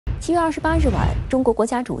7月28日晚，中国国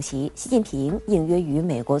家主席习近平应约与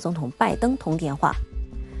美国总统拜登通电话，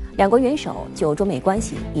两国元首就中美关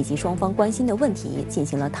系以及双方关心的问题进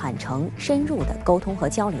行了坦诚深入的沟通和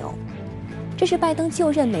交流。这是拜登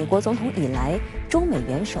就任美国总统以来中美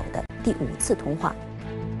元首的第5次通话。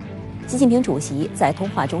习近平主席在通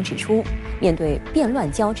话中指出，面对变乱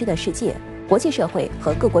交织的世界，国际社会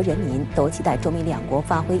和各国人民都期待中美两国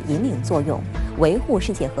发挥引领作用，维护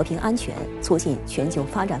世界和平安全，促进全球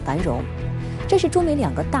发展繁荣，这是中美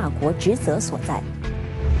两个大国职责所在。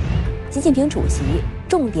习近平主席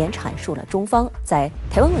重点阐述了中方在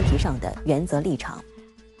台湾问题上的原则立场。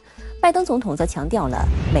拜登总统则强调了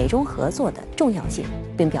美中合作的重要性，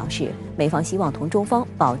并表示美方希望同中方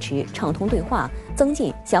保持畅通对话，增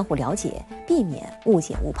进相互了解，避免误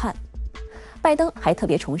解误判。拜登还特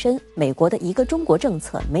别重申，美国的一个中国政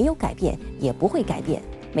策没有改变，也不会改变，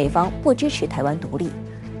美方不支持台湾独立。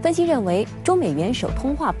分析认为，中美元首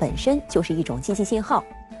通话本身就是一种积极信号。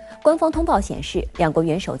官方通报显示，两国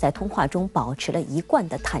元首在通话中保持了一贯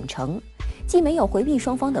的坦诚，既没有回避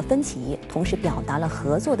双方的分歧，同时表达了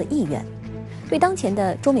合作的意愿，对当前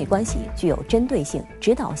的中美关系具有针对性、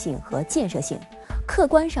指导性和建设性，客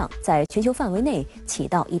观上在全球范围内起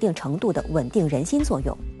到一定程度的稳定人心作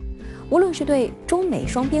用。无论是对中美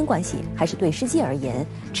双边关系，还是对世界而言，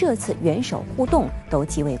这次元首互动都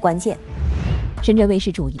极为关键。深圳卫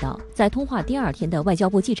视注意到，在通话第2天的外交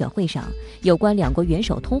部记者会上，有关两国元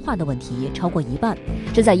首通话的问题超过一半，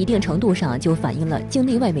这在一定程度上就反映了境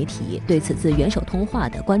内外媒体对此次元首通话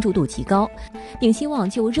的关注度极高，并希望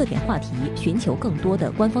就热点话题寻求更多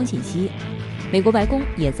的官方信息。美国白宫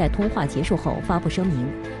也在通话结束后发布声明，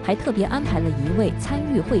还特别安排了一位参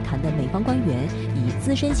与会谈的美方官员，以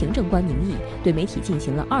资深行政官名义对媒体进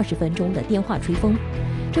行了20分钟的电话吹风。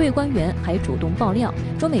这位官员还主动爆料，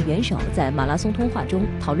中美元首在马拉松通话中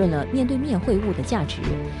讨论了面对面会晤的价值，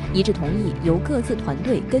一致同意由各自团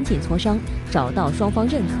队跟进磋商，找到双方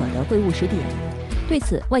认可的会晤时点。对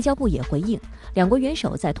此，外交部也回应，两国元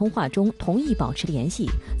首在通话中同意保持联系，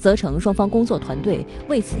责成双方工作团队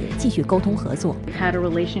为此继续沟通合作。Had a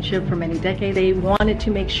relationship for many decades. They wanted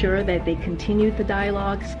to make sure that they continued the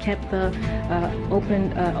dialogues, kept the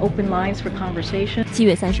open lines for conversation. 7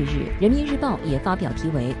月30日，人民日报也发表题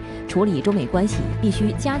为《处理中美关系必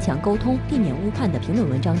须加强沟通，避免误判》的评论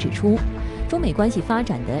文章指出，中美关系发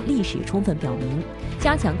展的历史充分表明，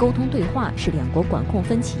加强沟通对话是两国管控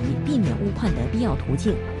分歧、避免误判的必要途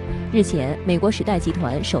径。日前，美国时代集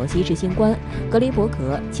团首席执行官格雷伯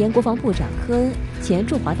格、前国防部长科恩、前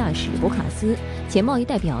驻华大使博卡斯、前贸易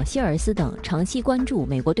代表希尔斯等长期关注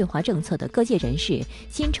美国对华政策的各界人士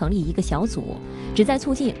新成立一个小组，旨在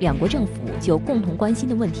促进两国政府就共同关心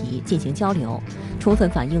的问题进行交流，充分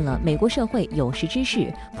反映了美国社会有识之士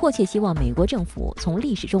迫切希望美国政府从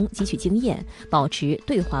历史中汲取经验，保持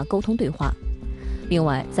对华沟通对话。另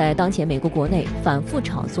外，在当前美国国内反复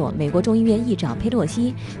炒作美国众议院议长佩洛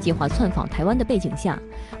西计划窜访台湾的背景下，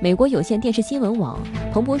美国有线电视新闻网、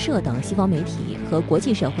彭博社等西方媒体和国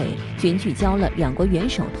际社会均聚焦了两国元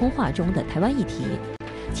首通话中的台湾议题。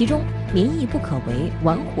其中“民意不可为，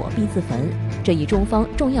玩火必自焚”这一中方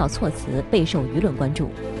重要措辞备受舆论关注。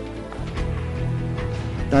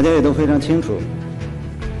大家也都非常清楚，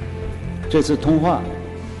这次通话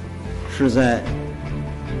是在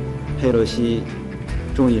佩洛西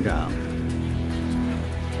众议长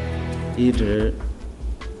一直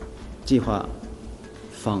计划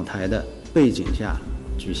访台的背景下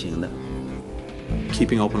举行的。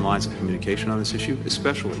Keeping open lines of communication on this issue,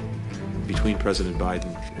 especially between President Biden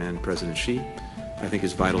and President Xi, I think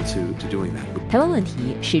is vital to doing that. 台湾问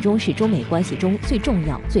题始终是中美关系中最重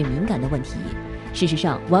要、最敏感的问题。事实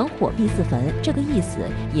上，玩火必自焚这个意思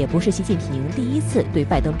也不是习近平第一次对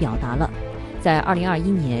拜登表达了。在2021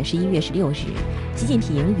年11月16日，习近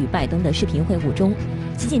平与拜登的视频会晤中，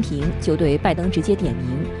习近平就对拜登直接点名，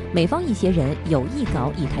美方一些人有意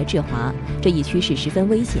搞以台制华，这一趋势十分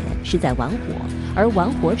危险，是在玩火，而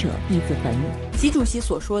玩火者必自焚。习主席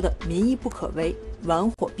所说的“民意不可为，玩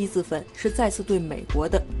火必自焚”是再次对美国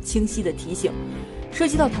的清晰的提醒。涉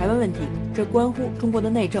及到台湾问题，这关乎中国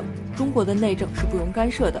的内政，中国的内政是不容干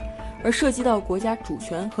涉的。而涉及到国家主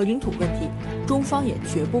权和领土问题，中方也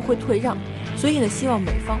绝不会退让。所以呢，希望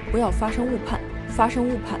美方不要发生误判，发生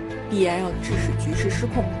误判必然要致使局势失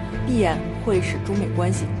控，必然会使中美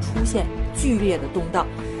关系出现剧烈的动荡，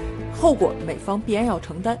后果美方必然要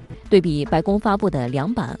承担。对比白宫发布的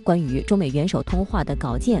2版关于中美元首通话的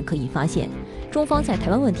稿件，可以发现，中方在台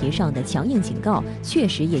湾问题上的强硬警告，确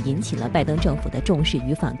实也引起了拜登政府的重视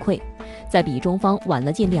与反馈。在比中方晚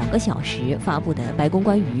了近2个小时发布的白宫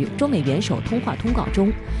关于中美元首通话通告中，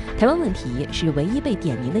台湾问题是唯一被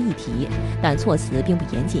点名的议题，但措辞并不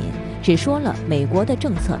严谨，只说了美国的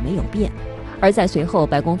政策没有变。而在随后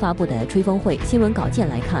白宫发布的吹风会新闻稿件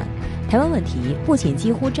来看，台湾问题不仅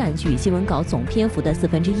几乎占据新闻稿总篇幅的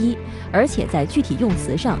1/4，而且在具体用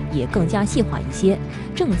词上也更加细化一些，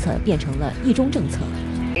政策变成了一中政策。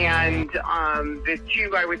And the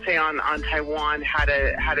two, I would say, on Taiwan had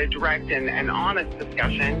a direct and honest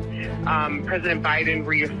discussion. President Biden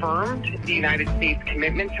reaffirmed the United States'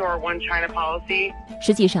 commitment to our One China policy.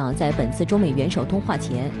 实际上，在本次中美元首通话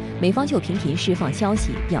前，美方就频频释放消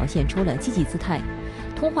息，表现出了积极姿态。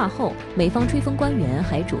通话后，美方吹风官员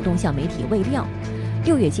还主动向媒体喂料。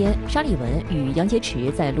6月间，沙利文与杨洁篪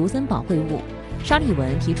在卢森堡会晤，沙利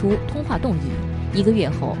文提出通话动议。1个月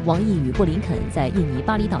后，王毅与布林肯在印尼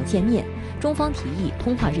巴厘岛见面，中方提议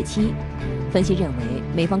通话日期。分析认为，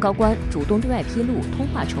美方高官主动对外披露通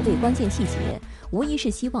话筹备关键细节，无疑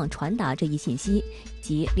是希望传达这一信息，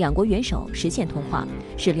即两国元首实现通话，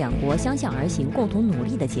是两国相向而行共同努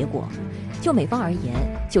力的结果。就美方而言，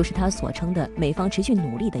就是他所称的美方持续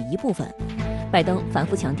努力的一部分。拜登反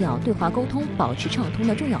复强调对华沟通保持畅通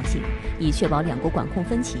的重要性，以确保两国管控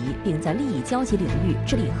分歧，并在利益交集领域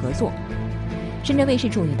致力合作。深圳卫视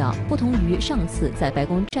注意到，不同于上次在白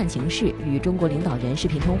宫战情室与中国领导人视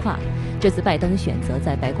频通话，这次拜登选择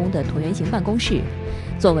在白宫的椭圆形办公室。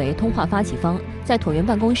作为通话发起方，在椭圆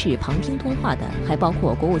办公室旁听通话的还包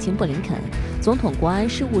括国务卿布林肯、总统国安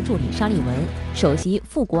事务助理沙利文、首席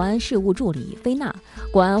副国安事务助理菲纳、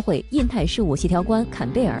国安会印太事务协调官坎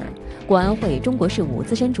贝尔、国安会中国事务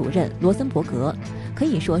资深主任罗森伯格，可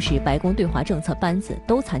以说是白宫对华政策班子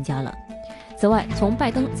都参加了。此外，从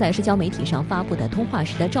拜登在社交媒体上发布的通话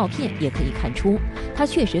时的照片也可以看出，他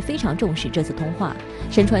确实非常重视这次通话。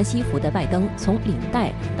身穿西服的拜登，从领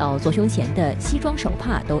带到左胸前的西装手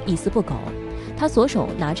帕都一丝不苟。他左手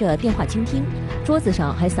拿着电话倾听，桌子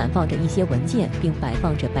上还散放着一些文件，并摆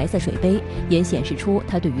放着白色水杯，也显示出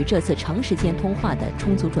他对于这次长时间通话的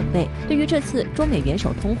充足准备。对于这次中美元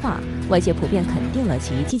首通话，外界普遍肯定了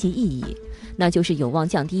其积极意义，那就是有望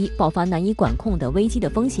降低爆发难以管控的危机的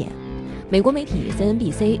风险。美国媒体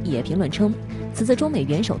CNBC 也评论称，此次中美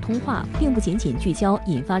元首通话并不仅仅聚焦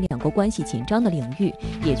引发两国关系紧张的领域，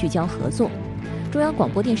也聚焦合作。中央广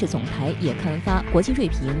播电视总台也刊发国际锐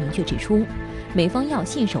评，明确指出，美方要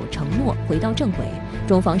信守承诺，回到正轨，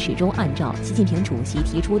中方始终按照习近平主席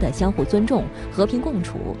提出的相互尊重、和平共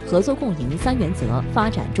处、合作共赢3原则发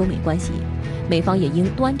展中美关系。美方也应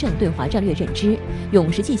端正对华战略认知，用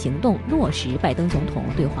实际行动落实拜登总统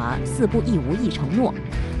对华4不一无意承诺，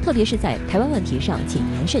特别是在台湾问题上谨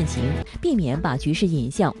言慎行，避免把局势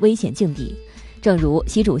引向危险境地。正如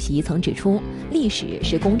习主席曾指出，历史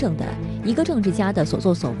是公正的，一个政治家的所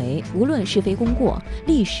作所为，无论是非功过，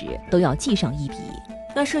历史都要记上一笔。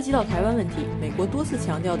那涉及到台湾问题，美国多次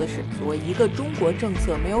强调的是所谓一个中国政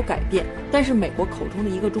策没有改变，但是美国口中的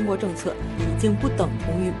一个中国政策已经不等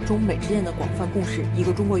同于中美之间的广泛共识，一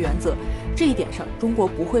个中国原则。这一点上，中国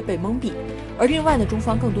不会被蒙蔽。而另外呢，中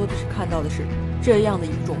方更多的是看到的是这样的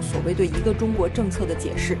一种所谓对一个中国政策的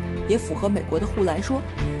解释，也符合美国的护栏说。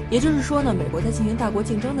也就是说呢，美国在进行大国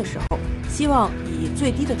竞争的时候，希望以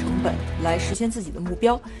最低的成本来实现自己的目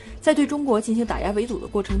标，在对中国进行打压围堵的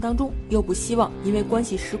过程当中，又不希望因为关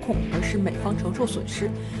系失控而使美方承受损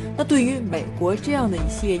失。那对于美国这样的一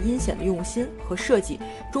系列阴险的用心和设计，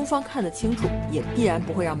中方看得清楚，也必然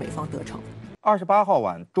不会让美方得逞。28号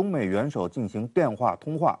晚，中美元首进行电话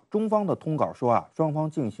通话，中方的通稿说双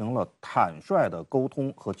方进行了坦率的沟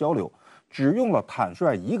通和交流，只用了坦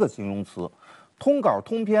率一个形容词。通稿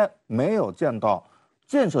通篇没有见到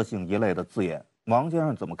建设性一类的字眼，王先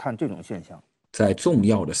生怎么看这种现象？在重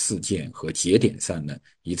要的事件和节点上呢，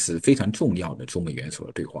一次非常重要的中美元首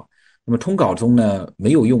的对话。那么通稿中呢，没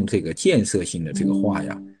有用这个建设性的这个话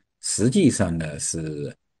呀，实际上呢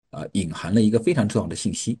是隐含了一个非常重要的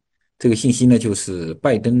信息。这个信息呢，就是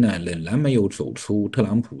拜登呢仍然没有走出特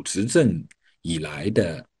朗普执政以来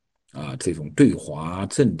的这种对华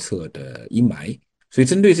政策的阴霾。所以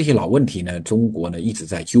针对这些老问题呢，中国呢一直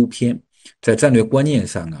在纠偏，在战略观念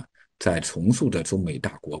上呢，在重塑着中美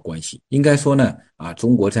大国关系。应该说呢，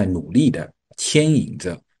中国在努力的牵引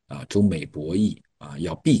着中美博弈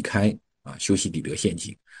要避开修昔底德陷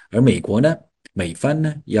阱，而美国呢，美方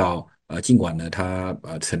呢要尽管呢他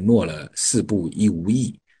承诺了4不一无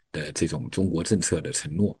意的这种中国政策的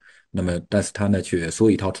承诺，那么但是他呢却说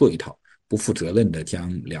一套做一套，不负责任的将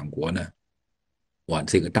两国呢往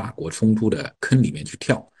这个大国冲突的坑里面去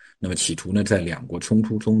跳。那么企图呢在两国冲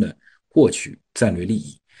突中呢获取战略利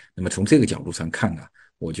益。那么从这个角度上看啊，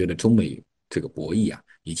我觉得中美这个博弈啊，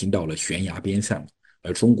已经到了悬崖边上了，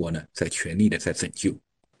而中国呢，在全力的在拯救。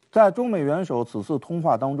在中美元首此次通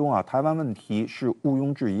话当中啊，台湾问题是毋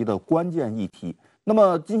庸置疑的关键议题。那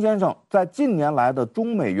么金先生，在近年来的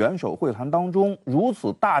中美元首会谈当中，如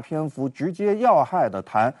此大篇幅直接要害的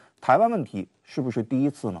谈台湾问题，是不是第一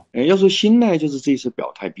次呢？要说新呢，就是这次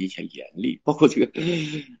表态比以前严厉，包括这个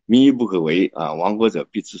民意不可违啊，亡国者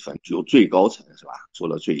必自焚，由最高层是吧，做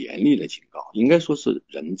了最严厉的警告，应该说是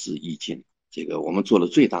仁至义尽。这个我们做了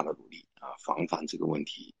最大的努力啊，防范这个问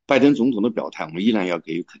题。拜登总统的表态，我们依然要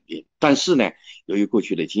给予肯定。但是呢，由于过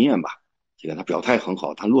去的经验吧，这个他表态很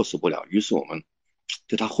好，他落实不了，于是我们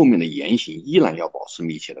对他后面的言行依然要保持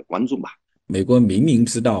密切的关注吧。美国明明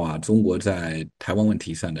知道啊，中国在台湾问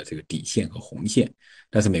题上的这个底线和红线，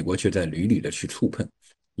但是美国却在屡屡的去触碰，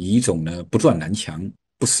以一种呢不撞南墙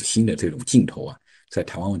不死心的这种劲头啊，在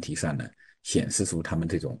台湾问题上呢显示出他们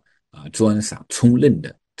这种装傻充愣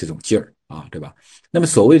的这种劲儿啊，对吧？那么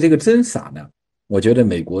所谓这个真傻呢，我觉得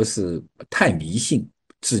美国是太迷信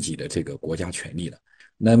自己的这个国家权力了。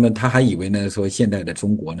那么他还以为呢，说现在的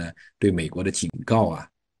中国呢对美国的警告啊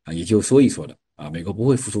也就说一说的啊，美国不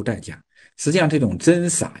会付出代价。实际上这种真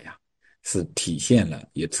傻呀，是体现了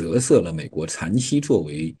也折射了美国长期作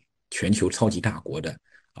为全球超级大国的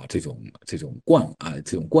这种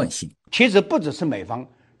惯性。其实不只是美方，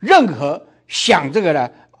任何想这个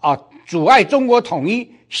的阻碍中国统一、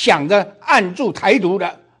想着按住台独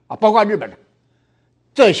的包括日本的，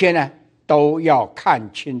这些呢都要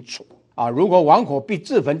看清楚如果亡火必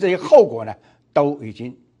自焚，这些后果呢都已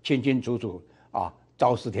经清清楚楚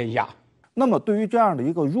昭示天下。那么对于这样的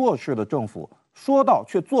一个弱势的政府，说到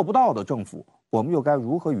却做不到的政府，我们又该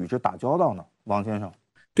如何与之打交道呢？王先生，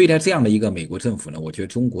对待这样的一个美国政府呢，我觉得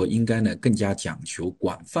中国应该呢更加讲求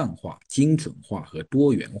广泛化、精准化和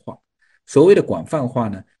多元化。所谓的广泛化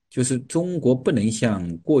呢，就是中国不能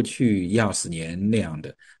像过去1-20年那样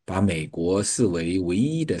的把美国视为唯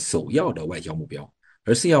一的首要的外交目标，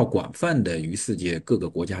而是要广泛的与世界各个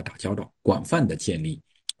国家打交道，广泛的建立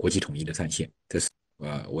国际统一的战线。这是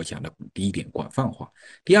我讲的第一点，广泛化。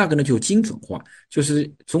第二个呢，就是精准化，就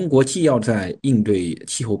是中国既要在应对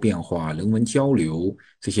气候变化、人文交流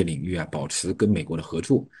这些领域保持跟美国的合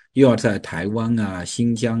作，又要在台湾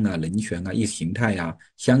新疆人权意识形态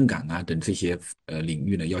香港等这些领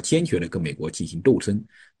域呢，要坚决的跟美国进行斗争，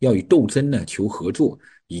要以斗争呢求合作，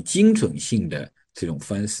以精准性的这种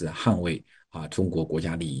方式捍卫中国国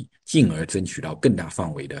家利益，进而争取到更大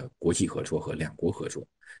范围的国际合作和两国合作。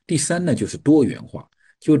第三呢，就是多元化，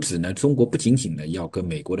就指呢中国不仅仅呢要跟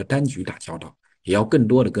美国的当局打交道，也要更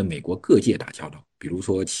多的跟美国各界打交道，比如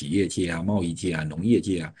说企业界贸易界农业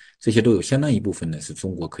界这些都有相当一部分呢是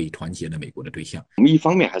中国可以团结的美国的对象。我们一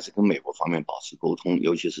方面还是跟美国方面保持沟通，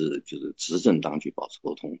尤其是就是执政当局保持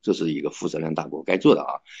沟通，这是一个负责任大国该做的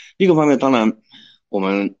另一个方面，当然我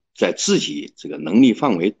们在自己这个能力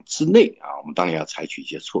范围之内我们当然要采取一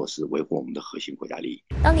些措施，维护我们的核心国家利益。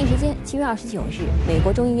当地时间7月29日，美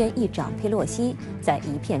国众议院议长佩洛西在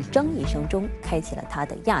一片争议声中开启了他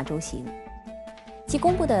的亚洲行。其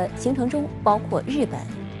公布的行程中包括日本、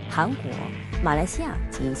韩国、马来西亚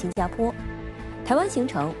及新加坡。台湾行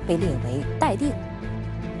程被列为待定。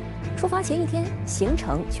出发前一天，行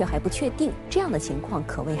程却还不确定，这样的情况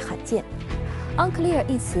可谓罕见。unclear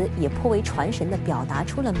一词也颇为传神地表达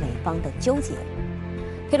出了美方的纠结。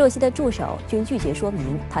佩洛西的助手均拒绝说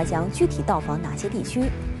明他将具体到访哪些地区，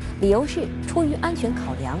理由是出于安全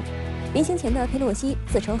考量。临行前的佩洛西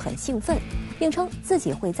自称很兴奋，并称自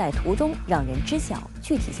己会在途中让人知晓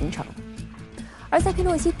具体行程。而在佩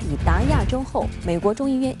洛西抵达亚洲后，美国众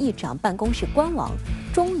议院议长办公室官网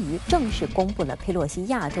终于正式公布了佩洛西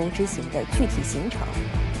亚洲之行的具体行程，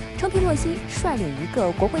称佩洛西率领一个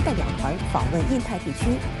国会代表团访问印太地区，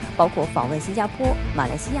包括访问新加坡、马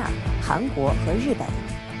来西亚、韩国和日本，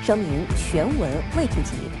声明全文未提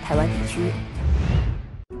及台湾地区。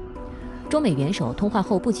中美元首通话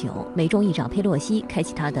后不久，美众议长佩洛西开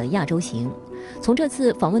启他的亚洲行。从这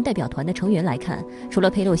次访问代表团的成员来看，除了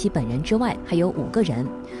佩洛西本人之外，还有5个人，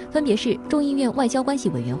分别是众议院外交关系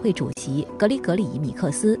委员会主席格里米克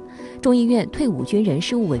斯、众议院退伍军人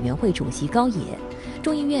事务委员会主席高野、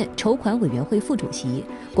众议院筹款委员会副主席、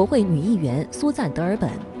国会女议员苏赞·德尔本、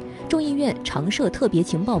众议院常设特别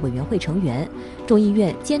情报委员会成员、众议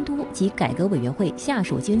院监督及改革委员会下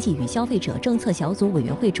属经济与消费者政策小组委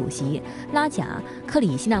员会主席拉贾·克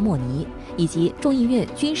里希纳莫尼，以及众议院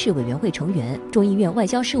军事委员会成员、众议院外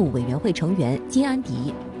交事务委员会成员金安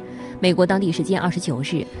迪。美国当地时间29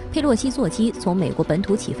日，佩洛西座机从美国本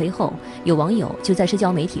土起飞后，有网友就在社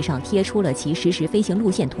交媒体上贴出了其实时飞行路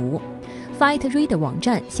线图。Flight Radar 网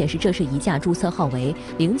站显示，这是一架注册号为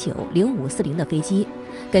090540的飞机。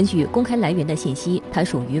根据公开来源的信息，它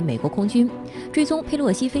属于美国空军。追踪佩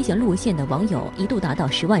洛西飞行路线的网友一度达到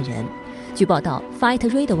10万人。据报道 ，Flight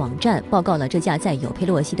Radar 网站报告了这架载有佩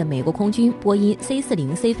洛西的美国空军波音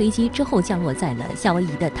C-40C 飞机之后降落在了夏威夷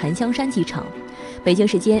的檀香山机场。北京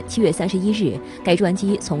时间7月31日，该专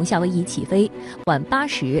机从夏威夷起飞，晚8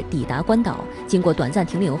时抵达关岛，经过短暂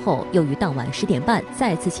停留后，又于当晚10点半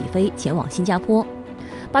再次起飞前往新加坡。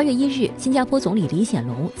8月1日，新加坡总理李显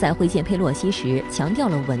龙在会见佩洛西时强调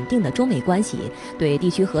了稳定的中美关系对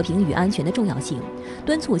地区和平与安全的重要性，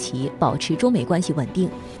敦促其保持中美关系稳定。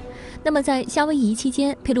那么在夏威夷期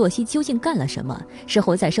间，佩洛西究竟干了什么？事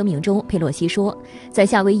后在声明中，佩洛西说，在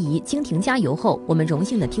夏威夷经停加油后，我们荣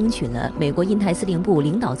幸地听取了美国印太司令部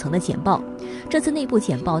领导层的简报。这次内部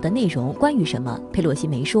简报的内容关于什么，佩洛西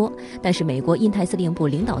没说，但是美国印太司令部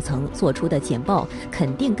领导层做出的简报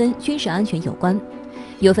肯定跟军事安全有关。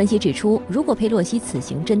有分析指出，如果佩洛西此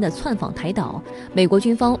行真的窜访台岛，美国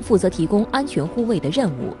军方负责提供安全护卫的任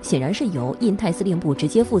务显然是由印太司令部直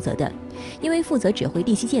接负责的，因为负责指挥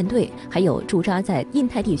第7舰队，还有驻扎在印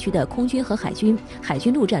太地区的空军和海军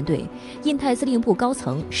陆战队。印太司令部高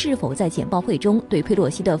层是否在简报会中对佩洛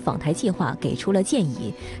西的访台计划给出了建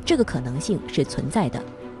议，这个可能性是存在的。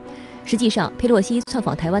实际上，佩洛西窜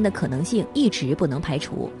访台湾的可能性一直不能排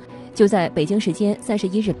除。就在北京时间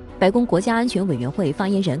31日，白宫国家安全委员会发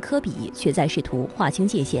言人科比却在试图划清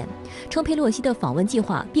界限，称佩洛西的访问计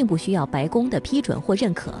划并不需要白宫的批准或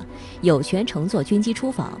认可，有权乘坐军机出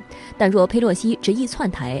访。但若佩洛西执意窜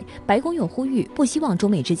台，白宫又呼吁不希望中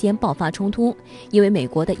美之间爆发冲突，因为美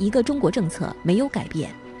国的一个中国政策没有改变。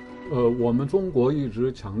我们中国一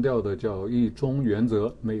直强调的叫一中原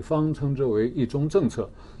则，美方称之为一中政策。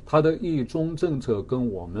它的一中政策跟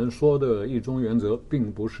我们说的一中原则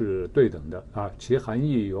并不是对等的啊，其含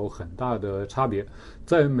义有很大的差别。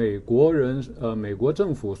在美国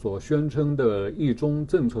政府所宣称的一中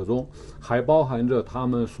政策中，还包含着他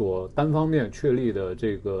们所单方面确立的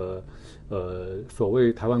这个所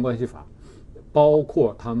谓台湾关系法，包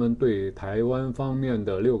括他们对台湾方面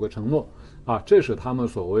的6个承诺啊，这是他们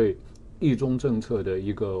所谓一中政策的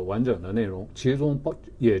一个完整的内容，其中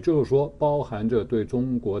也就是说包含着对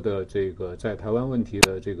中国的这个在台湾问题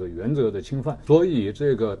的这个原则的侵犯。所以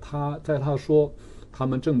这个他说他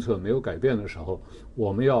们政策没有改变的时候，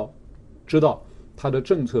我们要知道他的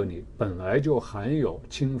政策里本来就含有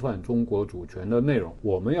侵犯中国主权的内容。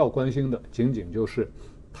我们要关心的仅仅就是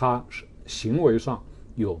他行为上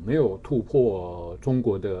有没有突破中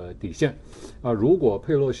国的底线啊？如果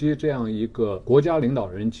佩洛西这样一个国家领导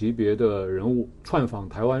人级别的人物窜访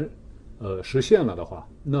台湾，实现了的话，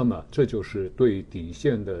那么这就是对底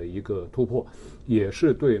线的一个突破，也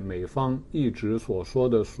是对美方一直所说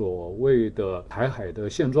的所谓的台海的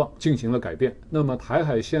现状进行了改变。那么台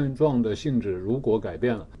海现状的性质如果改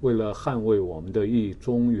变了，为了捍卫我们的一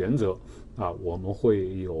中原则啊，我们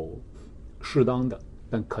会有适当的，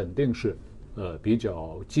但肯定是比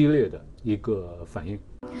较激烈的一个反应。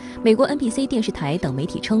美国 NBC 电视台等媒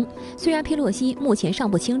体称，虽然佩洛西目前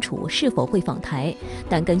尚不清楚是否会访台，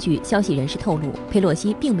但根据消息人士透露，佩洛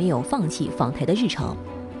西并没有放弃访台的日程。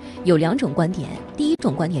有2种观点，第一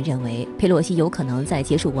种观点认为，佩洛西有可能在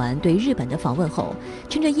结束完对日本的访问后，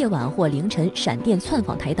趁着夜晚或凌晨闪电窜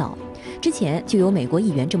访台岛。之前就有美国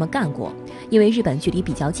议员这么干过，因为日本距离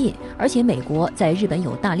比较近，而且美国在日本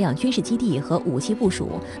有大量军事基地和武器部署，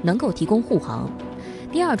能够提供护航。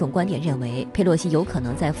第二种观点认为，佩洛西有可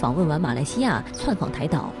能在访问完马来西亚窜访台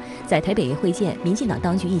岛，在台北会见民进党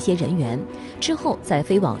当局一些人员，之后再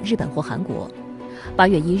飞往日本或韩国。8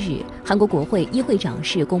月1日，韩国国会议会长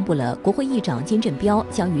室公布了国会议长金振标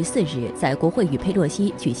将于4日在国会与佩洛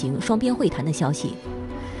西举行双边会谈的消息。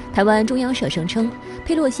台湾中央社声称，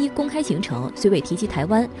佩洛西公开行程虽未提及台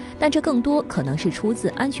湾，但这更多可能是出自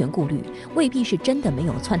安全顾虑，未必是真的没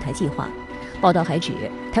有窜台计划。报道还指，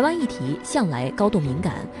台湾议题向来高度敏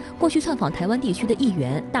感，过去窜访台湾地区的议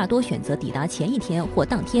员大多选择抵达前一天或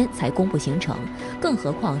当天才公布行程，更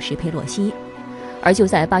何况是佩洛西。而就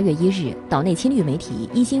在8月1日，岛内亲绿媒体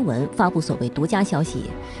一新闻发布所谓独家消息，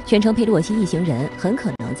宣称佩洛西一行人很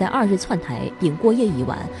可能在2日窜台并过夜一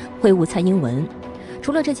晚，会晤蔡英文。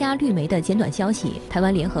除了这家绿媒的简短消息，台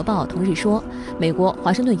湾联合报同日说，美国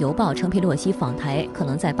华盛顿邮报称佩洛西访台可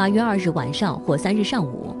能在8月2日晚上或3日上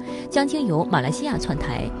午，将经由马来西亚窜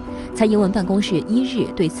台。蔡英文办公室1日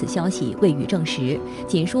对此消息未予证实，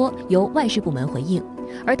仅说由外事部门回应。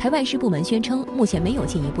而台外事部门宣称，目前没有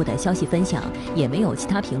进一步的消息分享，也没有其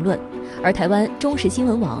他评论。而台湾中时新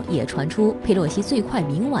闻网也传出佩洛西最快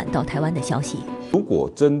明晚到台湾的消息。如果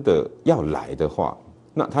真的要来的话，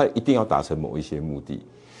那他一定要达成某一些目的。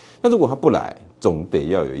那如果他不来，总得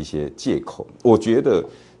要有一些借口。我觉得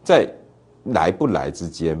在来不来之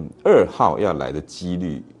间，2号要来的几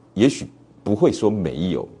率也许不会说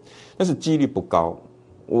没有，但是几率不高。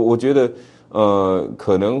我觉得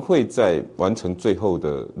可能会在完成最后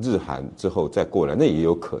的日韩之后再过来，那也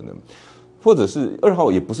有可能，或者是2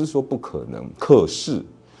号也不是说不可能，可是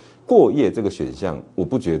过夜这个选项，我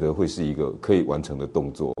不觉得会是一个可以完成的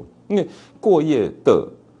动作，因为过夜的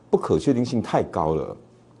不可确定性太高了。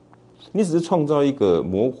你只是创造一个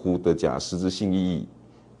模糊的假实质性意义，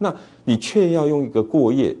那你却要用一个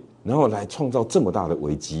过夜，然后来创造这么大的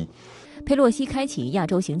危机。佩洛西开启亚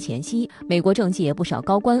洲行前夕，美国政界不少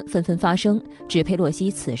高官纷纷发声，指佩洛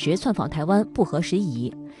西此时窜访台湾不合时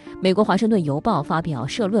宜。美国《华盛顿邮报》发表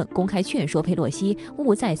社论，公开劝说佩洛西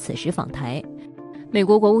勿在此时访台。美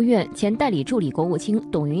国国务院前代理助理国务卿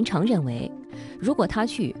董云成认为，如果他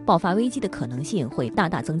去，爆发危机的可能性会大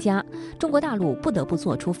大增加，中国大陆不得不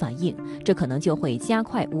做出反应，这可能就会加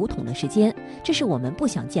快武统的时间，这是我们不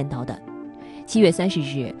想见到的。7月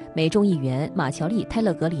30日，美众议员马乔丽·泰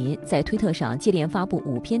勒格林在推特上接连发布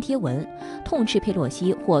5篇贴文，痛斥佩洛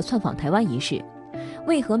西或窜访台湾一事。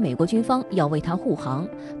为何美国军方要为他护航？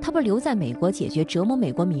他不留在美国解决折磨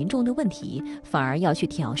美国民众的问题，反而要去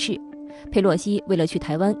挑事。佩洛西为了去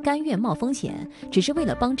台湾甘愿冒风险，只是为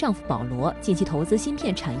了帮丈夫保罗近期投资芯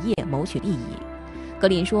片产业谋取利益。格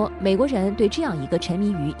林说，美国人对这样一个沉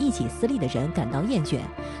迷于一己私利的人感到厌倦，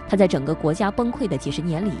他在整个国家崩溃的几十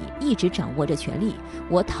年里一直掌握着权力，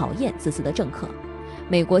我讨厌自私的政客。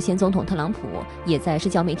美国前总统特朗普也在社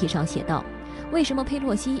交媒体上写道，为什么佩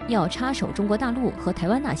洛西要插手中国大陆和台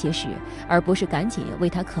湾那些事，而不是赶紧为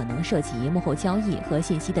他可能涉及幕后交易和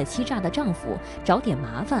信息的欺诈的丈夫找点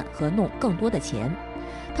麻烦和弄更多的钱？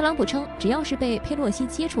特朗普称，只要是被佩洛西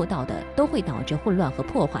接触到的，都会导致混乱和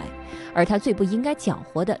破坏，而他最不应该搅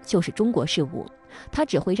和的就是中国事务，他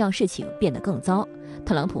只会让事情变得更糟。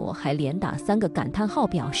特朗普还连打3个感叹号，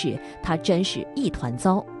表示他真是一团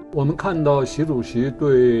糟。我们看到习主席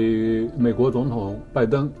对美国总统拜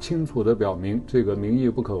登清楚地表明，这个民意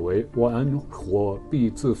不可违，玩火必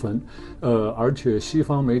自焚。而且西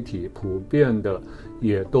方媒体普遍的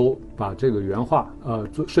也都把这个原话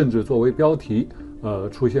甚至作为标题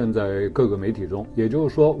出现在各个媒体中。也就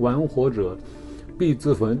是说，玩火者必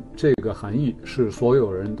自焚这个含义是所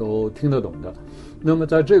有人都听得懂的。那么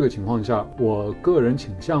在这个情况下，我个人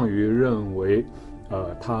倾向于认为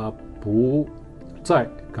他不再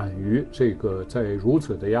敢于这个在如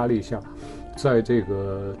此的压力下，在这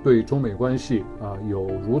个对中美关系有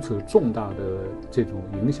如此重大的这种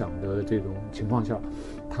影响的这种情况下，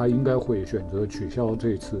他应该会选择取消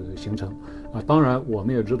这次行程当然我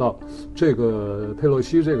们也知道，这个佩洛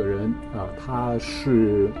西这个人他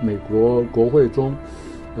是美国国会中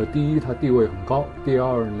第一他地位很高，第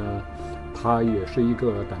二呢他也是一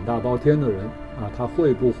个胆大包天的人他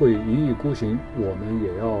会不会一意孤行，我们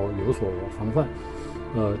也要有所防范。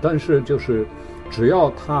但是就是只要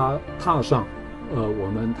他踏上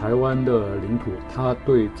我们台湾的领土，他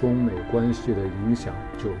对中美关系的影响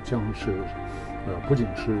就将是不仅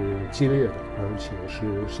是激烈的，而且是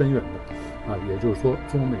深远的也就是说，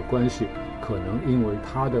中美关系可能因为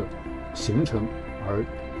他的行程而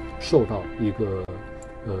受到一个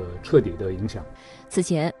彻底的影响。此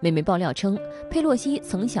前，美媒爆料称，佩洛西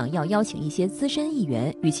曾想要邀请一些资深议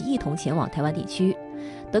员与其一同前往台湾地区。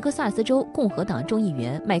德克萨斯州共和党众议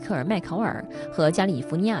员迈克尔·麦考尔和加利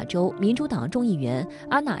福尼亚州民主党众议员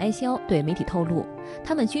阿纳·埃肖对媒体透露，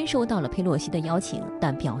他们均收到了佩洛西的邀请，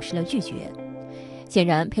但表示了拒绝。显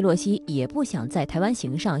然，佩洛西也不想在台湾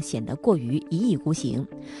行上显得过于一意孤行，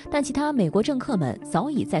但其他美国政客们早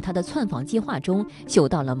已在他的窜访计划中嗅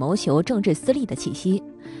到了谋求政治私利的气息。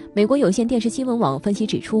美国有线电视新闻网分析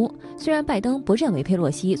指出，虽然拜登不认为佩洛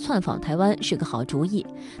西窜访台湾是个好主意，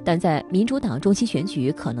但在民主党中期选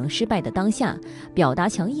举可能失败的当下，表达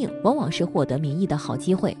强硬往往是获得民意的好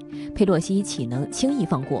机会。佩洛西岂能轻易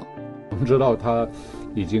放过？我们知道他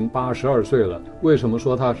已经82岁了，为什么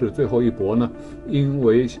说他是最后一搏呢？因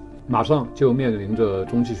为马上就面临着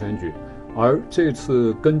中期选举，而这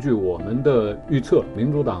次根据我们的预测，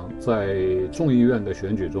民主党在众议院的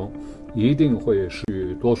选举中一定会失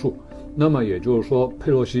去多数。那么也就是说，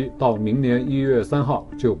佩洛西到明年1月3号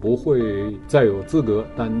就不会再有资格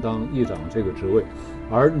担当议长这个职位，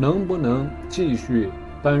而能不能继续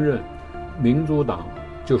担任民主党，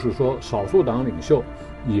就是说少数党领袖，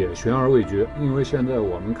也悬而未决。因为现在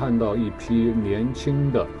我们看到一批年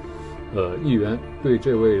轻的议员对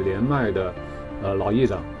这位年迈的老议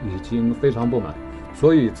长已经非常不满，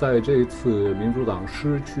所以在这次民主党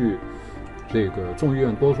失去这个众议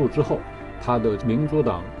院多数之后，他的民主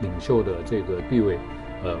党领袖的这个地位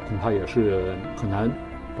恐怕也是很难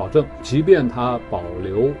保证，即便他保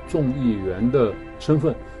留众议员的身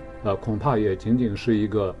份，恐怕也仅仅是一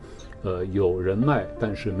个有人脉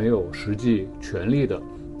但是没有实际权力的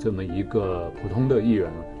这么一个普通的议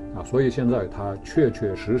员了所以现在他确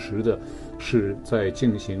确实实的是在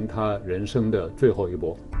进行他人生的最后一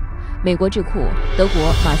搏。美国智库德国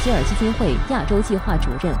马歇尔基金会亚洲计划主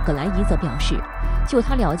任葛莱伊则表示，就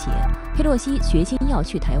他了解，佩洛西决心要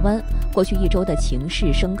去台湾，过去1周的情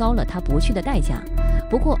势升高了他不去的代价。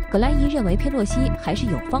不过，葛莱伊认为佩洛西还是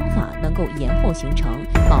有方法能够延后行程，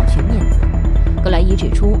保全面子。葛莱伊指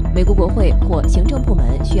出，美国国会或行政部门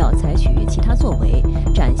需要采取其他作为，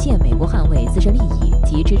展现美国捍卫自身利益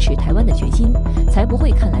及支持台湾的决心，才不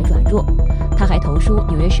会看来软弱。他还投书《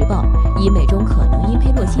纽约时报》，以美中可能因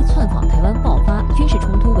佩洛西窜访台湾爆发军事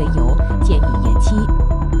冲突为由，建议延期。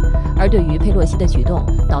而对于佩洛西的举动，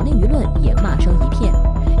岛内舆论也骂声一片。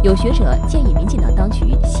有学者建议民进党当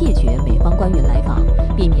局谢绝美方官员来访，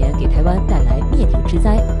避免给台湾带来灭顶之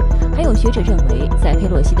灾。还有学者认为，在佩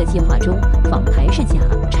洛西的计划中，访台是假，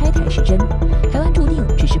拆台是真，台湾注定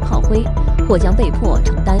只是炮灰，或将被迫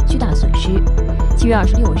承担巨大损失。7月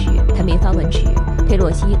26日，台媒发文指，佩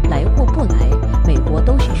洛西来或不来，美国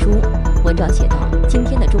都是输。文章写道，今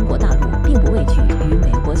天的中国大陆并不畏惧与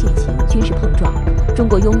美国进行军事碰撞，中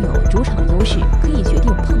国拥有主场优势，可以决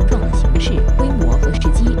定碰撞的形式、规模和时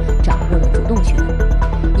机，掌握了主动权。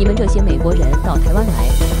你们这些美国人到台湾来，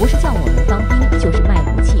不是叫我们当兵，就是卖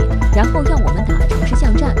武器，然后要我们打城市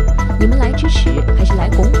巷战。你们来支持还是来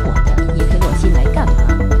拱火的？你佩洛西来干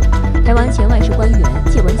嘛？台湾前外事官员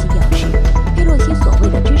谢文吉表示，佩洛西所谓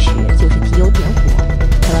的支持就是提油点火，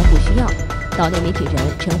台湾不需要。岛内媒体人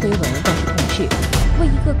陈辉文更是痛斥，为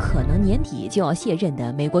一个可能年底就要卸任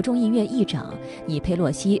的美国众议院议长，你佩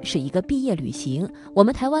洛西是一个毕业旅行，我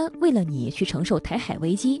们台湾为了你去承受台海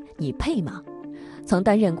危机，你配吗？曾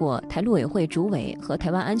担任过台陆委会主委和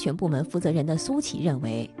台湾安全部门负责人的苏启认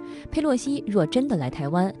为，佩洛西若真的来台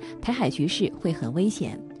湾，台海局势会很危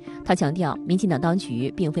险。他强调，民进党当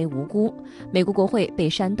局并非无辜，美国国会被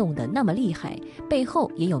煽动得那么厉害，背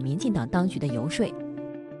后也有民进党当局的游说。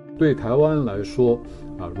对台湾来说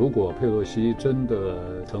如果佩洛西真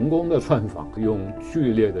的成功的窜访，用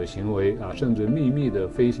剧烈的行为甚至秘密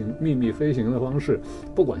飞行的方式，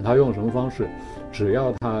不管他用什么方式，只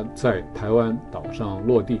要他在台湾岛上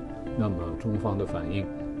落地，那么中方的反应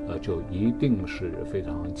就一定是非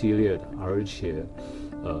常激烈的，而且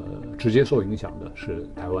直接受影响的是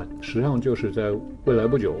台湾。实际上就是在未来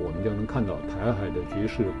不久，我们就能看到台海的局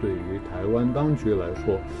势对于台湾当局来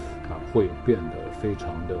说会变得非常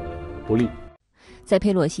的不利。在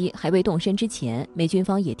佩洛西还未动身之前，美军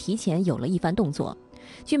方也提前有了一番动作。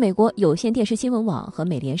据美国有线电视新闻网和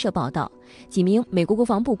美联社报道，几名美国国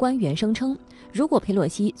防部官员声称，如果佩洛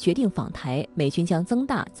西决定访台，美军将增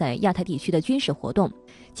大在亚太地区的军事活动。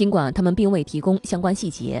尽管他们并未提供相关细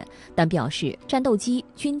节，但表示战斗机、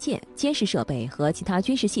军舰、监视设备和其他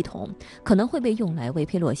军事系统可能会被用来为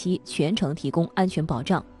佩洛西全程提供安全保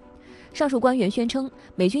障。上述官员宣称，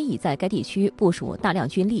美军已在该地区部署大量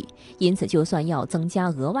军力，因此就算要增加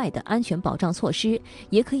额外的安全保障措施，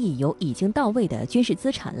也可以由已经到位的军事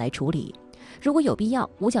资产来处理。如果有必要，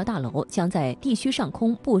五角大楼将在地区上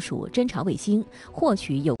空部署侦察卫星，获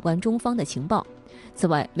取有关中方的情报。此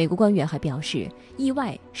外，美国官员还表示，意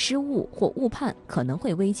外、失误或误判可能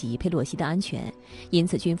会危及佩洛西的安全，因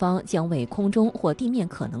此军方将为空中或地面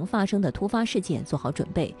可能发生的突发事件做好准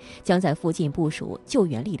备，将在附近部署救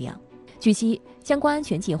援力量。据悉，相关安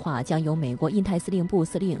全计划将由美国印太司令部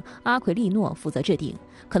司令阿奎利诺负责制定，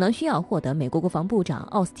可能需要获得美国国防部长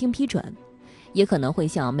奥斯汀批准，也可能会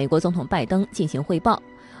向美国总统拜登进行汇报。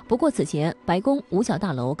不过此前，白宫、五角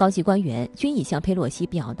大楼高级官员均已向佩洛西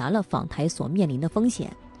表达了访台所面临的风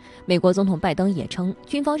险。美国总统拜登也称，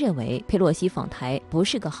军方认为佩洛西访台不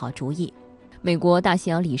是个好主意。美国大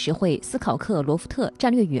西洋理事会斯考克·罗夫特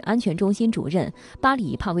战略与安全中心主任巴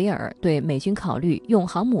里·帕维尔对美军考虑用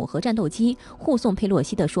航母和战斗机护送佩洛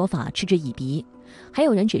西的说法嗤之以鼻。还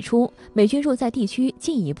有人指出，美军若在地区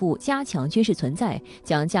进一步加强军事存在，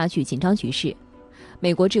将加剧紧张局势。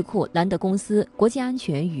美国智库兰德公司国际安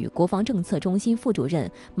全与国防政策中心副主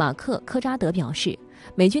任马克·科扎德表示，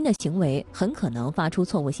美军的行为很可能发出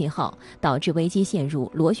错误信号，导致危机陷入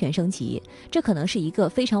螺旋升级，这可能是一个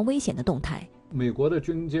非常危险的动态。美国的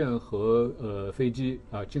军舰和飞机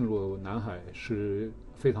进入南海是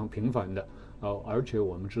非常频繁的而且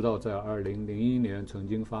我们知道在2001年曾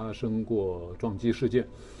经发生过撞击事件。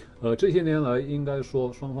这些年来应该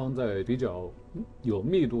说双方在比较有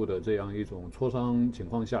密度的这样一种磋商情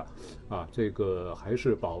况下这个还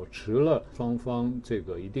是保持了双方这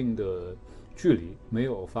个一定的距离，没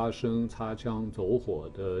有发生擦枪走火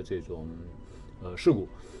的这种事故。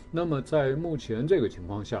那么在目前这个情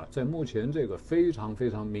况下，在目前这个非常非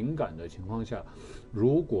常敏感的情况下，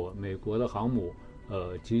如果美国的航母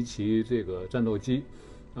及其这个战斗机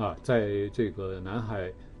在这个南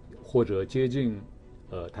海或者接近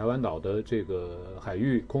台湾岛的这个海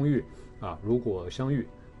域空域如果相遇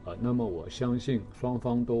那么我相信双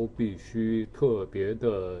方都必须特别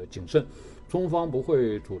的谨慎。中方不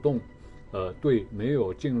会主动对没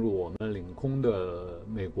有进入我们领空的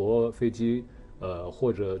美国飞机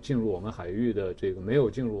或者进入我们海域的这个没有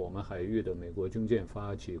进入我们海域的美国军舰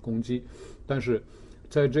发起攻击，但是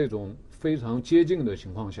在这种非常接近的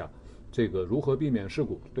情况下，这个如何避免事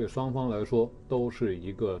故对双方来说都是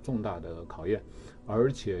一个重大的考验。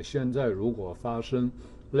而且现在如果发生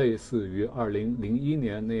类似于2001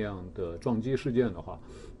年那样的撞击事件的话，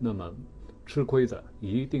那么吃亏的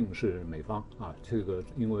一定是美方这个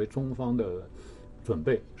因为中方的准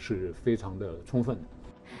备是非常的充分的。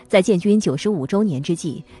在建军95周年之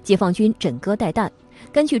际，解放军枕戈待旦。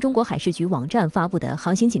根据中国海事局网站发布的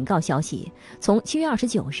航行警告消息，从7月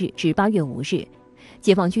29日至8月5日，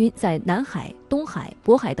解放军在南海、东海、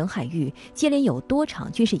渤海等海域接连有多场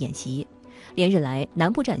军事演习。连日来，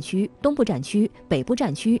南部战区、东部战区、北部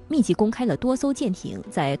战区密集公开了多艘舰艇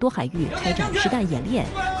在多海域开展实弹演练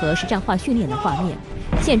和实战化训练的画面，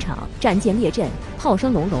现场战舰列阵，炮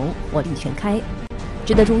声隆隆，火力全开。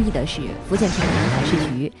值得注意的是，福建平潭海事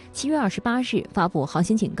局7月28日发布航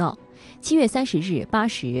行警告，7月30日8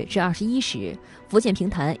时至21时，福建平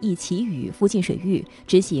潭一旗屿附近水域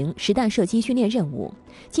执行实弹射击训练任务，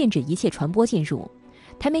禁止一切船舶进入。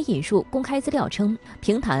台媒引述公开资料称，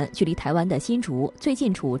平潭距离台湾的新竹最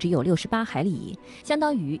近处只有68海里，相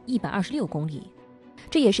当于126公里，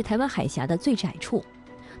这也是台湾海峡的最窄处。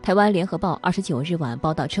台湾联合报29日晚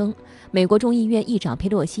报道称，美国众议院议长佩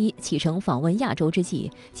洛西启程访问亚洲之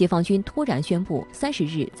际，解放军突然宣布30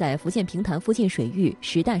日在福建平潭附近水域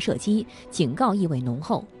实弹射击，警告意味浓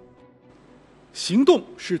厚。行动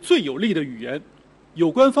是最有力的语言，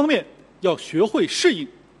有关方面要学会适应，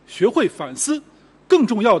学会反思，更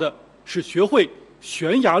重要的是学会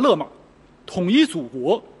悬崖勒马。统一祖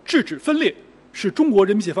国，制止分裂，是中国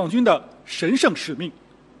人民解放军的神圣使命。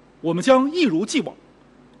我们将一如既往，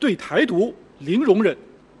对台独零容忍，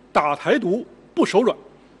打台独不手软，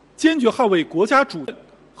坚决捍卫国家主权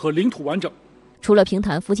和领土完整。除了平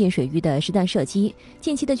潭附近水域的实弹射击，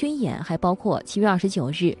近期的军演还包括7月29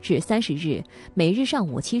日至30日每日上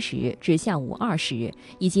午7时至下午2时，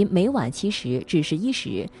以及每晚7时至11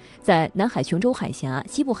时在南海琼州海峡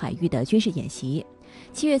西部海域的军事演习。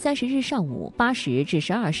7月30日上午8时至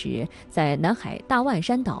12时在南海大万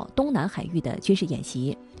山岛东南海域的军事演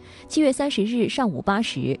习。7月30日上午8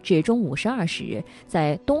时至中午12时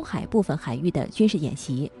在东海部分海域的军事演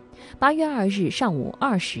习。8月2日上午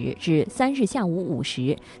2时至3日下午5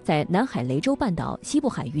时在南海雷州半岛西部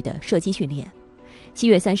海域的射击训练。7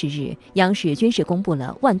月30日，央视军事公布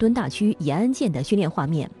了万吨大驱延安舰的训练画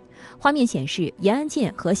面。画面显示，延安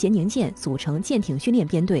舰和咸宁舰组成舰艇训练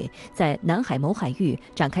编队，在南海某海域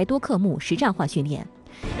展开多科目实战化训练。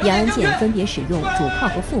延安舰分别使用主炮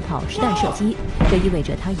和副炮实弹射击，这意味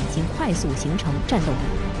着它已经快速形成战斗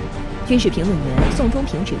力。军事评论员宋忠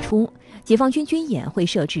平指出，解放军军演会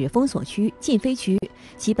设置封锁区、禁飞区，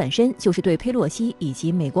其本身就是对佩洛西以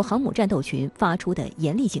及美国航母战斗群发出的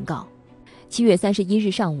严厉警告。7月31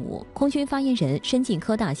日上午，空军发言人申进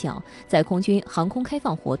科大校在空军航空开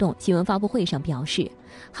放活动新闻发布会上表示，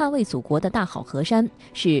捍卫祖国的大好河山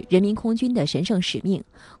是人民空军的神圣使命，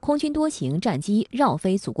空军多型战机绕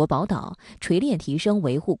飞祖国宝岛，锤炼提升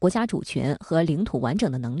维护国家主权和领土完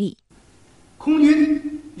整的能力。空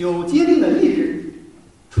军有坚定的意志、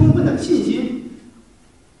充分的信心、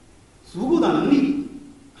足够的能力，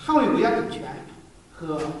捍卫国家主权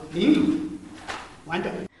和领土完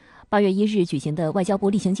整。8月1日举行的外交部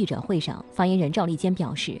例行记者会上，发言人赵立坚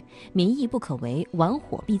表示，民意不可违，玩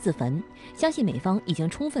火必自焚。相信美方已经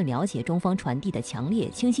充分了解中方传递的强烈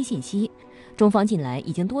清晰信息。中方近来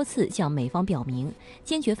已经多次向美方表明，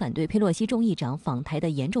坚决反对佩洛西众议长访台的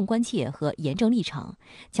严重关切和严正立场，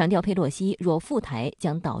强调佩洛西若赴台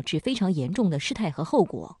将导致非常严重的事态和后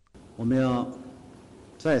果。我们要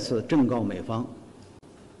再次正告美方，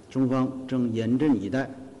中方正严阵以待，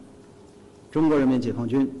中国人民解放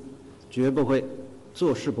军绝不会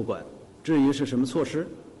坐视不管。至于是什么措施，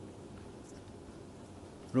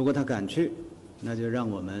如果他敢去，那就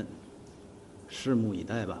让我们拭目以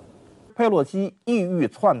待吧。佩洛西意欲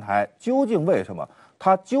窜台，究竟为什么？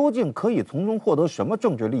他究竟可以从中获得什么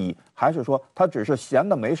政治利益？还是说他只是闲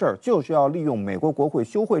的没事儿，就是要利用美国国会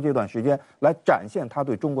休会这段时间来展现他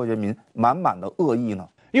对中国人民满满的恶意呢？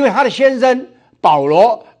因为他的先生保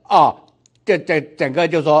罗整个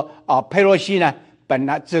就说佩洛西呢本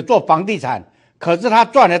来只做房地产，可是他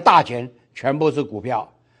赚的大钱全部是股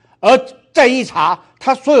票，而这一查，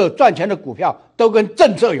他所有赚钱的股票都跟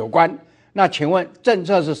政策有关。那请问政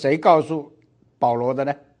策是谁告诉保罗的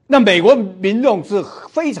呢？那美国民众是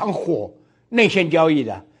非常火内线交易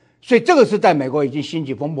的，所以这个是在美国已经掀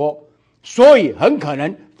起风波，所以很可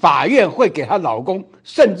能法院会给她老公，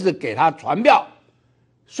甚至给她传票，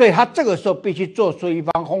所以她这个时候必须做出一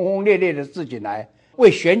番轰轰烈烈的事情来，为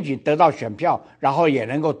选举得到选票，然后也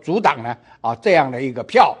能够阻挡呢这样的一个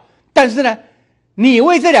票。但是呢，你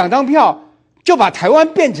为这2张票就把台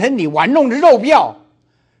湾变成你玩弄的肉票，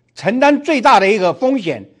承担最大的一个风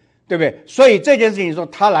险，对不对？所以这件事情说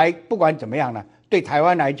他来不管怎么样呢，对台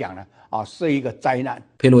湾来讲呢是一个灾难。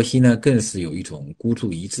佩洛西呢更是有一种孤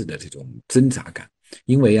注一掷的这种挣扎感，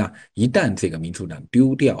因为一旦这个民主党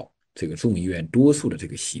丢掉这个众议院多数的这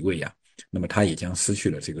个席位那么他也将失去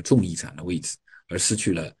了这个众议长的位置，而失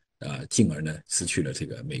去了进而呢失去了这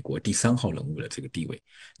个美国第3号人物的这个地位。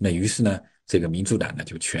那于是呢，这个民主党呢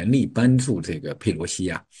就全力帮助这个佩洛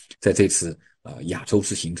西在这次亚洲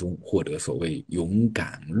之行中获得所谓勇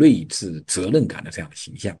敢、睿智、责任感的这样的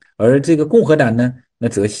形象。而这个共和党呢，那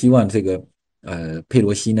则希望这个佩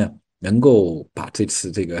洛西呢能够把这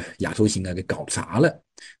次这个亚洲行给搞砸了。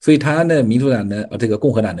所以他呢，民主党呢，这个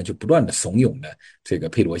共和党呢就不断的怂恿呢这个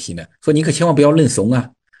佩洛西呢，说你可千万不要认怂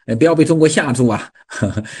不要被中国吓住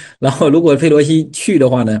然后如果佩洛西去的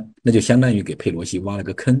话呢，那就相当于给佩洛西挖了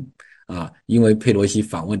个坑因为佩洛西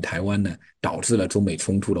访问台湾呢，导致了中美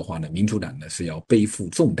冲突的话呢，民主党呢是要背负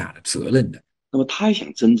重大的责任的。那么他还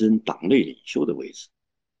想争党内领袖的位置，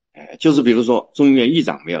就是比如说众议院议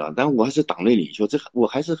长没有了，但我还是党内领袖，我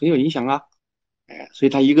还是很有影响所以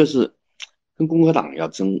他一个是跟共和党要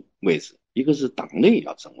争位置，一个是党内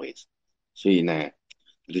要争位置，所以呢，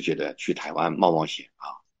我就觉得去台湾冒冒险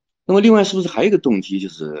那么另外是不是还有一个动机，就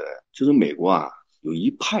是美国有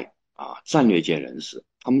一派战略界人士，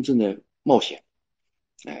他们正在冒险，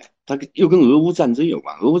他又跟俄乌战争有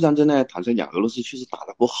关。俄乌战争呢，坦率讲，俄罗斯确实打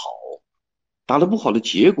得不好的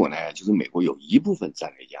结果呢，就是美国有一部分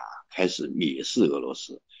战略家开始蔑视俄罗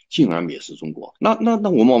斯，进而蔑视中国。那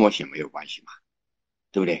我冒险没有关系嘛，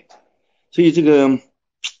对不对？所以这个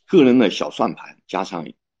个人的小算盘，加上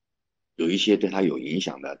有一些对他有影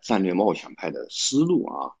响的战略冒险派的思路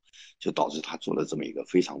就导致他做了这么一个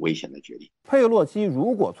非常危险的决定。佩洛西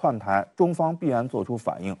如果窜台，中方必然做出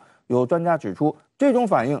反应。有专家指出，这种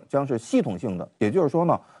反应将是系统性的，也就是说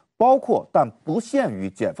呢，包括但不限于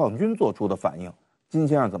解放军做出的反应。金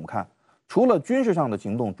先生怎么看？除了军事上的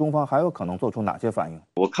行动，中方还有可能做出哪些反应？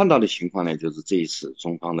我看到的情况呢，就是这一次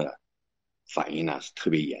中方的反应呢是特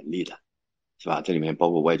别严厉的，是吧？这里面包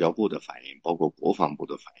括外交部的反应，包括国防部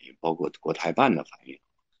的反应，包括国台办的反应，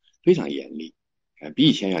非常严厉，比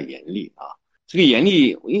以前要严厉这个严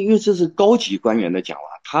厉，因为这是高级官员的讲话，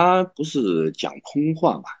他不是讲空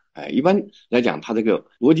话嘛。一般来讲，他这个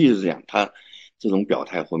逻辑是这样，他这种表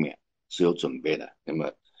态后面是有准备的，那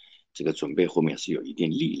么这个准备后面是有一定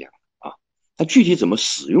力量他具体怎么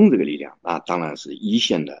使用这个力量，那当然是一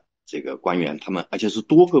线的这个官员他们，而且是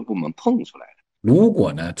多个部门碰出来的。如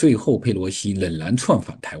果呢，最后佩洛西仍然窜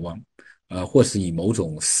访台湾，或是以某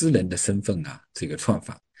种私人的身份这个窜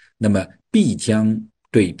访，那么必将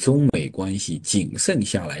对中美关系仅剩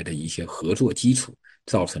下来的一些合作基础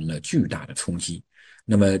造成了巨大的冲击。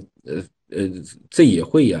那么这也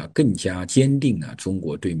会更加坚定中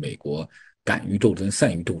国对美国敢于斗争、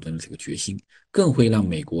善于斗争的这个决心，更会让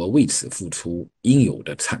美国为此付出应有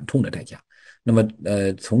的惨痛的代价。那么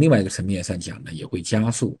从另外一个层面上讲呢，也会加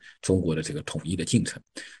速中国的这个统一的进程。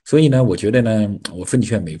所以呢，我觉得呢，我奉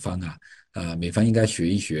劝美方美方应该学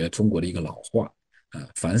一学中国的一个老话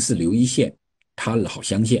凡事留一线，他日好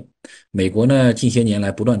相见。美国呢近些年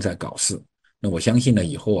来不断在搞事，那我相信呢，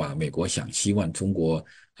以后美国希望中国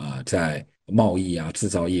在贸易制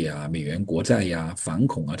造业美元国债反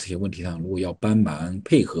恐这些问题上，如果要帮忙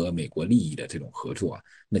配合美国利益的这种合作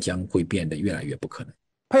那将会变得越来越不可能。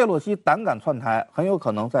佩洛西胆敢窜台，很有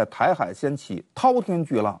可能在台海掀起滔天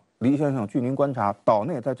巨浪。黎先生，据您观察，岛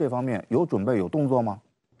内在这方面有准备有动作吗？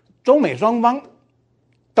中美双方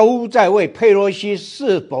都在为佩洛西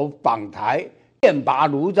是否访台剑拔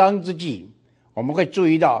弩张之际，我们会注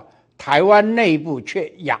意到台湾内部却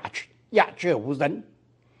鸦雀无声，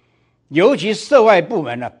尤其涉外部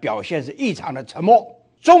门表现是异常的沉默。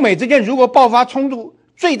中美之间如果爆发冲突，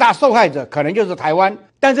最大受害者可能就是台湾。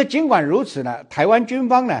但是尽管如此呢，台湾军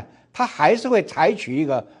方呢，他还是会采取一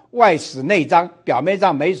个外使内张，表面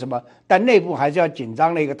上没什么，但内部还是要紧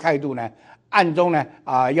张的一个态度呢，暗中呢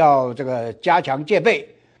要这个加强戒备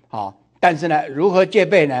但是呢，如何戒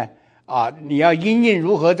备呢？你要因应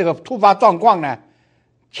如何这个突发状况呢？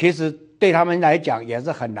其实对他们来讲也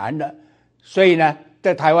是很难的。所以呢，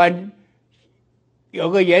在台湾有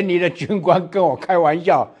个严厉的军官跟我开玩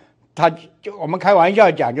笑，我们开玩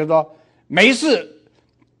笑讲，就是说没事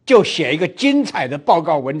就写一个精彩的报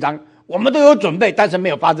告文章，我们都有准备，但是没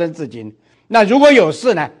有发生事情。那如果有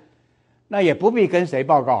事呢，那也不必跟谁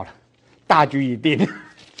报告了，大局已定。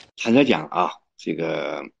坦白讲啊，这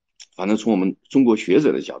个反正从我们中国学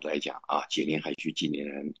者的角度来讲啊，解铃还须系铃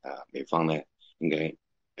人美方呢应该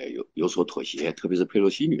有所妥协，特别是佩洛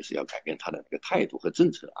西女士要改变她的那个态度和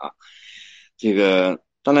政策啊。这个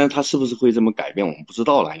当然她是不是会这么改变我们不知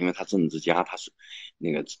道了，因为她政治家，她是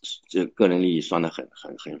那个这个人利益算得很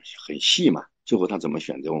细嘛，最后她怎么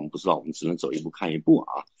选择我们不知道，我们只能走一步看一步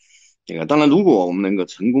啊。这个当然如果我们能够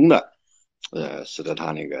成功的使得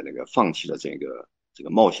她那个放弃了这个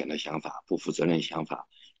冒险的想法，不负责任想法，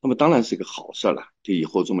那么当然是个好事了，对以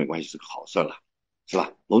后中美关系是个好事了，是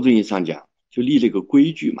吧？某种意义上讲就立了一个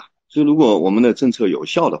规矩嘛。所以如果我们的政策有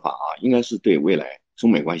效的话应该是对未来中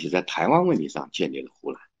美关系在台湾问题上建立了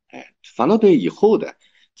护栏，反倒对以后的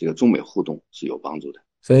这个中美互动是有帮助的。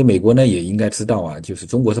所以美国呢也应该知道就是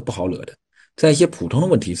中国是不好惹的，在一些普通的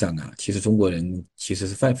问题上其实中国人其实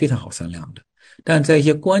是非常好商量的，但在一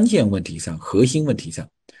些关键问题上、核心问题上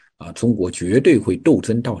中国绝对会斗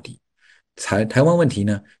争到底。台湾问题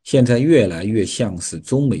呢，现在越来越像是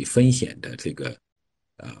中美风险的这个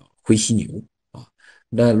灰犀牛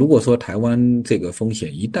那如果说台湾这个风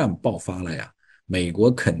险一旦爆发了美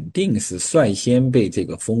国肯定是率先被这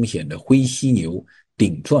个风险的灰犀牛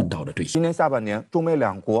顶撞到的对象。今年下半年，中美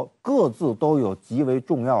两国各自都有极为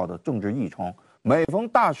重要的政治议程，每逢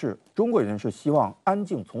大事，中国人是希望安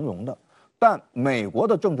静从容的，但美国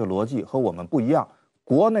的政治逻辑和我们不一样，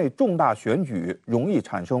国内重大选举容易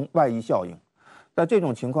产生外溢效应。在这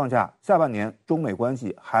种情况下，下半年中美关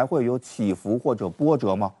系还会有起伏或者波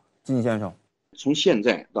折吗？金先生，从现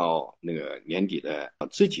在到那个年底的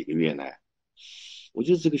这几个月呢，我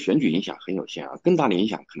觉得这个选举影响很有限更大的影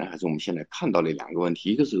响可能还是我们现在看到的两个问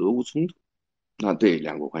题，一个是俄乌冲突，那对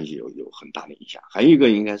两国关系有很大的影响，还有一个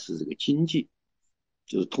应该是这个经济，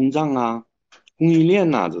就是通胀供应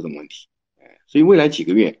链这种问题。所以未来几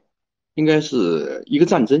个月应该是一个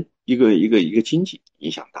战争，一个经济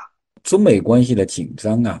影响大。中美关系的紧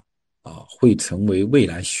张会成为未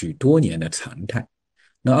来许多年的常态。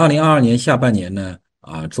那2022年下半年呢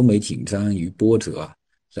中美紧张与波折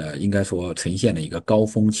应该说呈现了一个高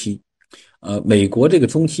峰期。美国这个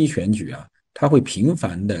中期选举它会频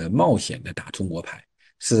繁的冒险的打中国牌，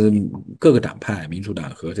是各个党派，民主党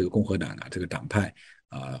和这个共和党这个党派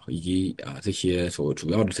以及这些所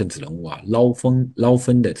主要的政治人物捞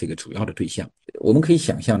分的这个主要的对象。我们可以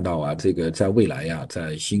想象到这个在未来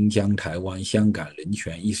在新疆、台湾、香港、人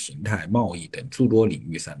权、意识形态、贸易等诸多领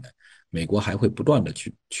域上呢，美国还会不断的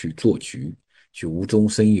去做局，去无中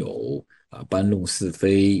生有搬弄是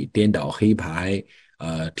非、颠倒黑白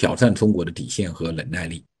挑战中国的底线和忍耐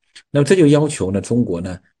力。那么这就要求呢中国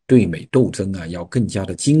呢对美斗争要更加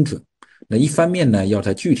的精准。那一方面呢要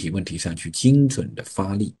在具体问题上去精准的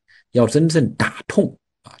发力，要真正打痛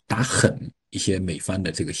打狠一些美方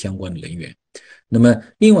的这个相关的人员。那么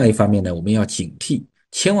另外一方面呢，我们要警惕，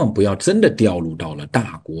千万不要真的掉入到了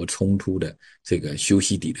大国冲突的这个修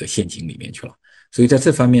昔底德陷阱里面去了。所以在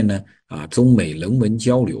这方面呢中美人文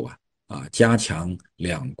交流加强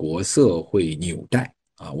两国社会纽带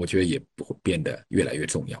我觉得也会变得越来越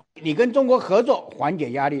重要。你跟中国合作缓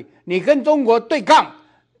解压力，你跟中国对抗，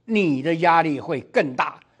你的压力会更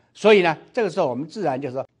大。所以呢，这个时候我们自然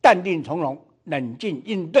就是淡定从容，冷静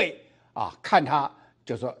应对看他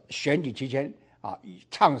就是说选举期间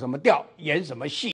唱什么调，演什么戏。